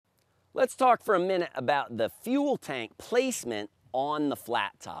Let's talk for a minute about the fuel tank placement on the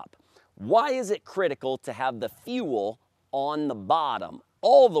flat top. Why is it critical to have the fuel on the bottom,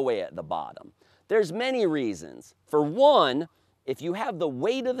 all the way at the bottom? There's many reasons. For one, if you have the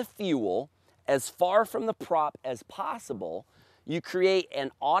weight of the fuel as far from the prop as possible, you create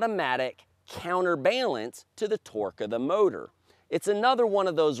an automatic counterbalance to the torque of the motor. It's another one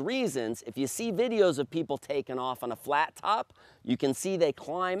of those reasons, if you see videos of people taking off on a flat top, you can see they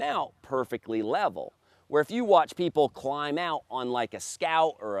climb out perfectly level. Where if you watch people climb out on like a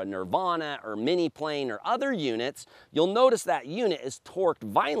Scout or a Nirvana or mini plane or other units, you'll notice that unit is torqued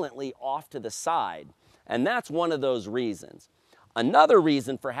violently off to the side. And that's one of those reasons. Another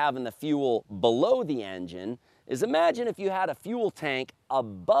reason for having the fuel below the engine is, imagine if you had a fuel tank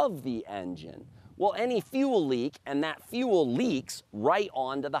above the engine. Well, any fuel leak, and that fuel leaks right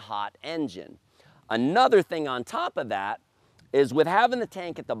onto the hot engine. Another thing on top of that is, with having the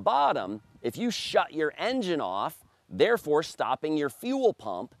tank at the bottom, if you shut your engine off, therefore stopping your fuel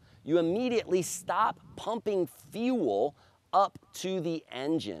pump, you immediately stop pumping fuel up to the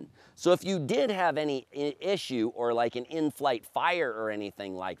engine. So if you did have any issue or like an in-flight fire or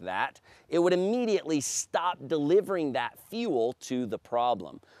anything like that, it would immediately stop delivering that fuel to the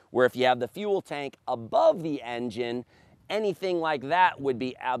problem. Where if you have the fuel tank above the engine, anything like that would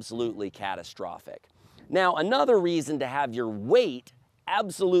be absolutely catastrophic. Now, another reason to have your weight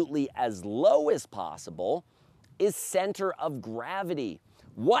absolutely as low as possible is center of gravity.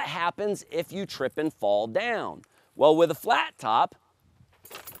 What happens if you trip and fall down? Well, with a flat top,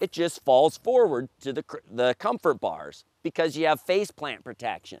 it just falls forward to the comfort bars because you have face plant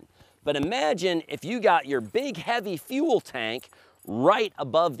protection. But imagine if you got your big heavy fuel tank right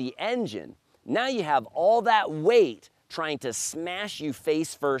above the engine. Now you have all that weight trying to smash you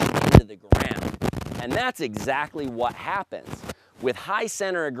face first into the ground. And that's exactly what happens. With high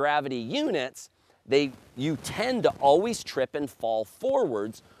center of gravity units, you tend to always trip and fall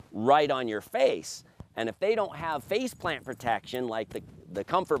forwards right on your face. And if they don't have face plant protection like the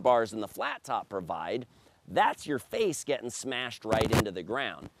comfort bars and the flat top provide, that's your face getting smashed right into the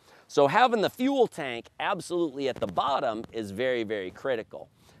ground. So having the fuel tank absolutely at the bottom is very, very critical.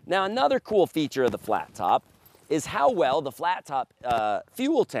 Now, another cool feature of the flat top is how well the flat top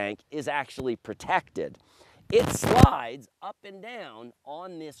fuel tank is actually protected. It slides up and down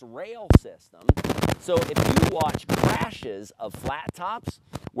on this rail system. So if you watch crashes of flat tops,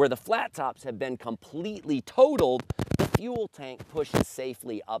 where the flat tops have been completely totaled, the fuel tank pushes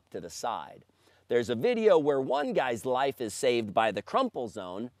safely up to the side. There's a video where one guy's life is saved by the crumple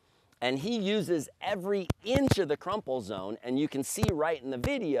zone, and he uses every inch of the crumple zone, and you can see right in the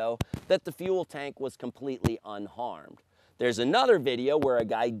video that the fuel tank was completely unharmed. There's another video where a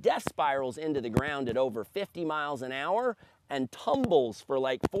guy death spirals into the ground at over 50 miles an hour and tumbles for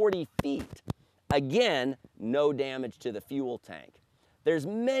like 40 feet. Again, no damage to the fuel tank. There's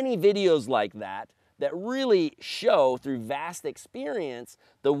many videos like that that really show through vast experience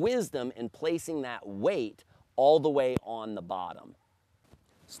the wisdom in placing that weight all the way on the bottom.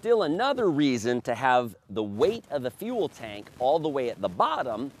 Still, another reason to have the weight of the fuel tank all the way at the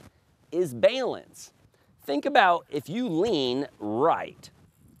bottom is balance. Think about if you lean right.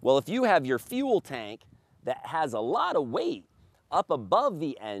 Well, if you have your fuel tank that has a lot of weight up above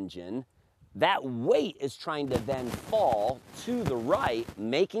the engine, that weight is trying to then fall to the right,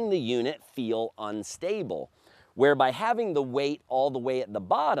 making the unit feel unstable. Where by having the weight all the way at the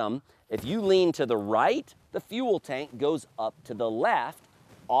bottom, if you lean to the right, the fuel tank goes up to the left,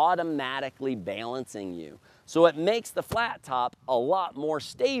 automatically balancing you. So it makes the flat top a lot more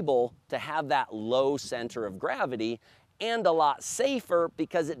stable to have that low center of gravity, and a lot safer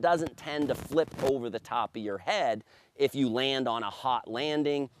because it doesn't tend to flip over the top of your head if you land on a hot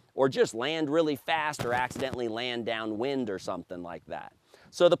landing or just land really fast or accidentally land downwind or something like that.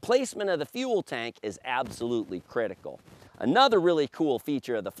 So the placement of the fuel tank is absolutely critical. Another really cool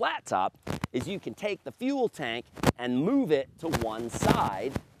feature of the flat top is you can take the fuel tank and move it to one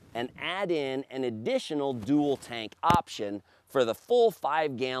side and add in an additional dual tank option for the full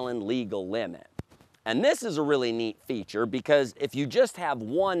 5-gallon legal limit. And this is a really neat feature because if you just have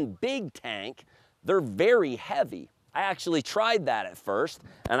one big tank, they're very heavy. I actually tried that at first,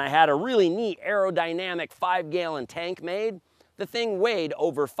 and I had a really neat aerodynamic 5-gallon tank made. The thing weighed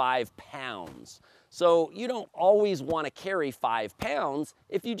over 5 pounds. So you don't always want to carry 5 pounds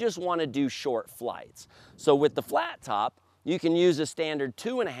if you just want to do short flights. So with the flat top, you can use a standard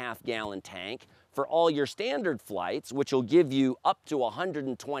 2.5-gallon tank for all your standard flights, which will give you up to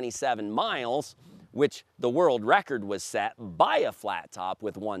 127 miles, which the world record was set by a flat top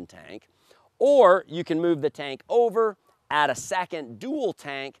with one tank. Or you can move the tank over, add a second dual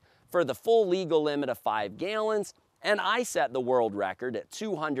tank for the full legal limit of 5 gallons, and I set the world record at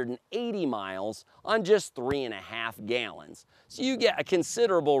 280 miles on just 3.5 gallons. So you get a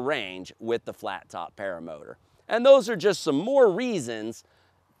considerable range with the flat top paramotor. And those are just some more reasons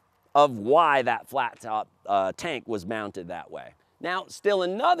of why that flat top tank was mounted that way. Now, still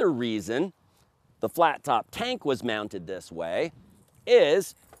another reason the flat top tank was mounted this way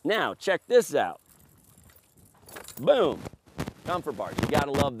is, now check this out. Boom, comfort bars. You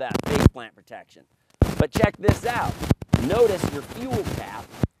gotta love that face plant protection. But check this out. Notice your fuel cap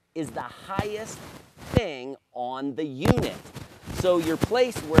is the highest thing on the unit. So your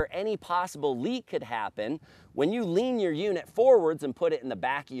place where any possible leak could happen, when you lean your unit forwards and put it in the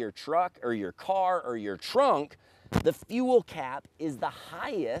back of your truck or your car or your trunk, the fuel cap is the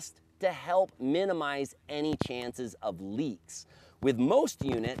highest to help minimize any chances of leaks. With most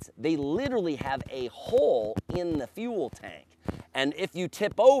units, they literally have a hole in the fuel tank. And if you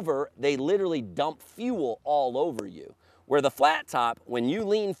tip over, they literally dump fuel all over you. Where the flat top, when you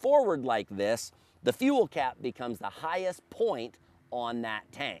lean forward like this, the fuel cap becomes the highest point on that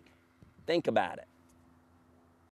tank. Think about it.